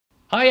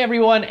Hi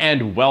everyone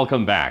and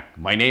welcome back.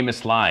 My name is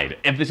Slide.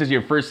 If this is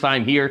your first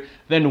time here,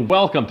 then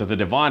welcome to the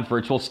Devant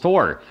Virtual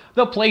Store,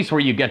 the place where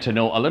you get to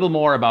know a little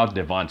more about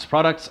Devant's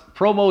products,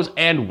 promos,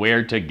 and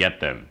where to get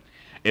them.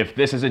 If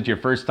this isn't your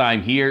first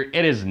time here,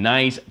 it is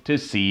nice to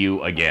see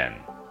you again.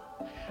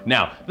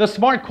 Now, the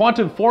Smart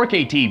Quantum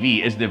 4K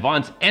TV is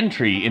Devant's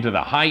entry into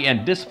the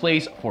high-end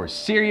displays for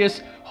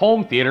serious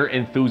home theater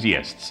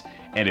enthusiasts.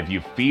 And if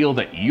you feel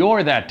that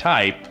you're that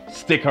type,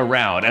 stick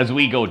around as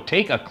we go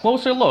take a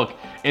closer look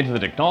into the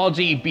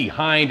technology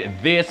behind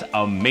this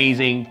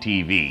amazing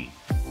TV.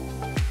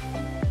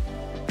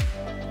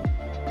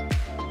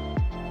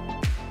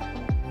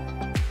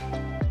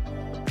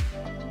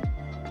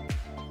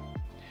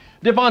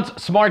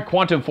 Devant's Smart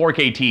Quantum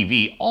 4K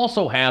TV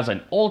also has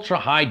an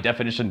ultra-high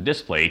definition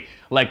display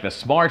like the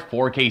Smart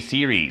 4K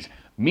series,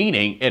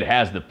 meaning it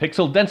has the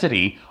pixel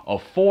density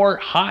of 4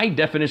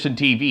 high-definition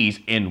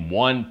TVs in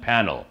one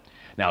panel.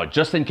 Now,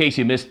 just in case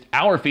you missed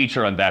our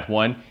feature on that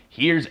one,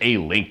 here's a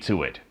link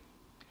to it.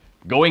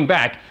 Going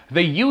back,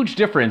 the huge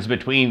difference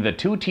between the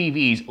two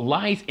TVs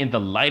lies in the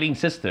lighting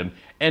system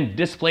and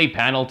display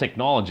panel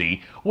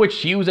technology,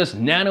 which uses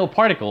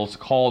nanoparticles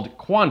called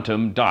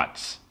quantum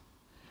dots.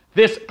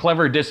 This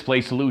clever display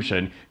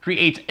solution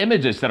creates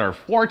images that are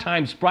 4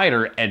 times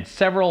brighter and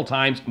several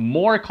times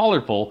more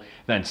colorful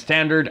than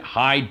standard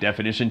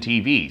high-definition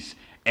TVs.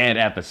 And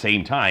at the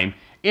same time,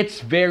 it's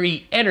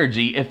very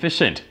energy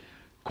efficient.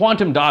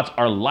 Quantum dots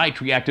are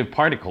light-reactive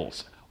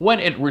particles. When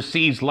it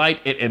receives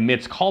light, it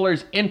emits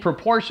colors in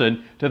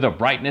proportion to the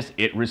brightness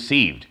it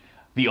received.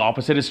 The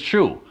opposite is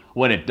true.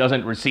 When it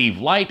doesn't receive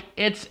light,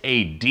 it's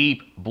a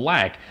deep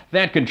black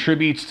that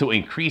contributes to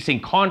increasing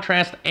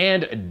contrast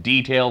and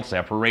detail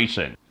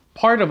separation.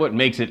 Part of what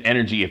makes it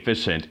energy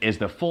efficient is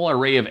the full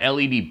array of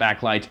LED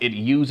backlights it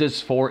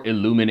uses for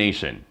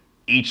illumination.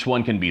 Each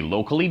one can be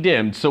locally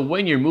dimmed, so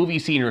when your movie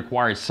scene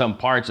requires some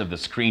parts of the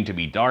screen to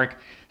be dark,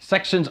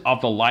 sections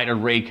of the light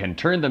array can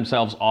turn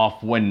themselves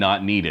off when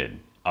not needed.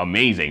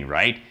 Amazing,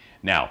 right?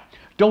 Now,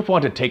 don't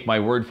want to take my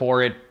word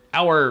for it.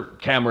 Our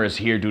cameras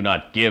here do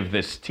not give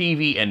this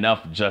TV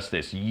enough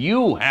justice.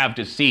 You have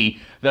to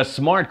see the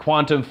Smart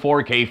Quantum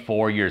 4K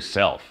for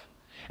yourself.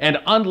 And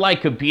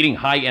unlike competing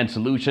high-end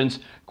solutions,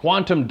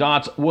 quantum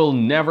dots will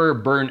never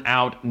burn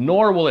out,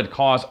 nor will it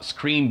cause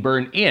screen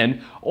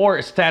burn-in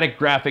or static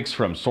graphics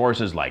from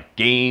sources like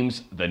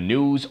games, the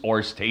news,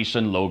 or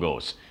station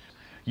logos.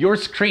 Your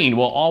screen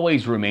will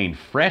always remain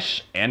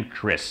fresh and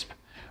crisp.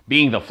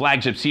 Being the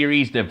flagship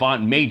series,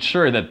 Devant made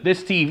sure that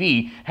this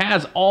TV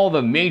has all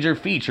the major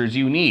features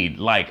you need,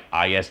 like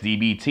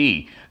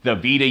ISDBT, the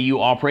VidaU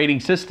operating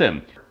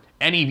system,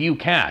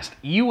 AnyViewcast,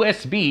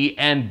 USB,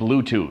 and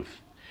Bluetooth.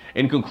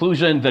 In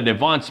conclusion, the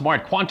Devant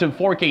Smart Quantum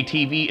 4K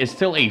TV is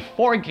still a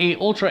 4K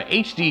Ultra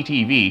HD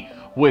TV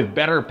with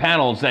better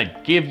panels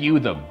that give you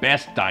the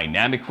best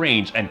dynamic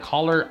range and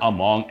color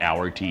among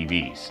our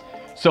TVs.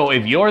 So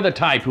if you're the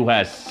type who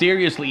has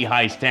seriously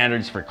high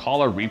standards for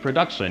color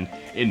reproduction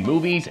in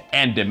movies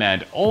and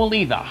demand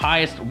only the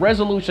highest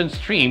resolution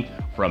stream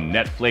from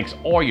Netflix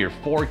or your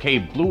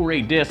 4K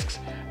Blu-ray discs,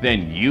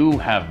 then you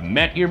have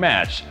met your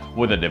match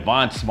with a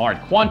Devant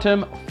Smart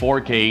Quantum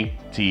 4K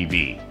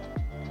TV.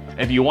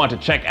 If you want to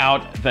check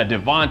out the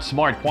Devant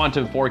Smart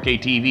Quantum 4K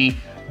TV,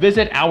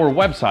 visit our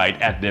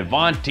website at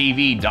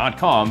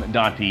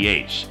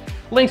devanttv.com.ph.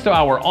 Links to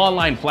our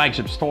online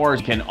flagship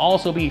stores can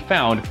also be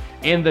found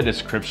in the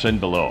description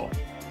below.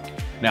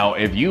 Now,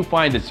 if you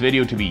find this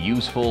video to be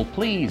useful,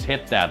 please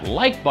hit that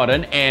like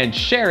button and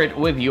share it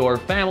with your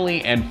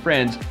family and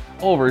friends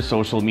over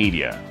social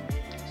media.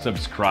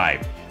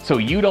 Subscribe so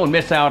you don't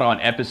miss out on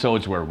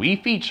episodes where we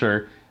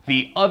feature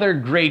the other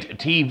great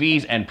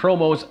TVs and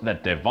promos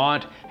that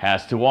Devant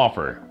has to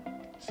offer.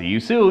 See you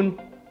soon!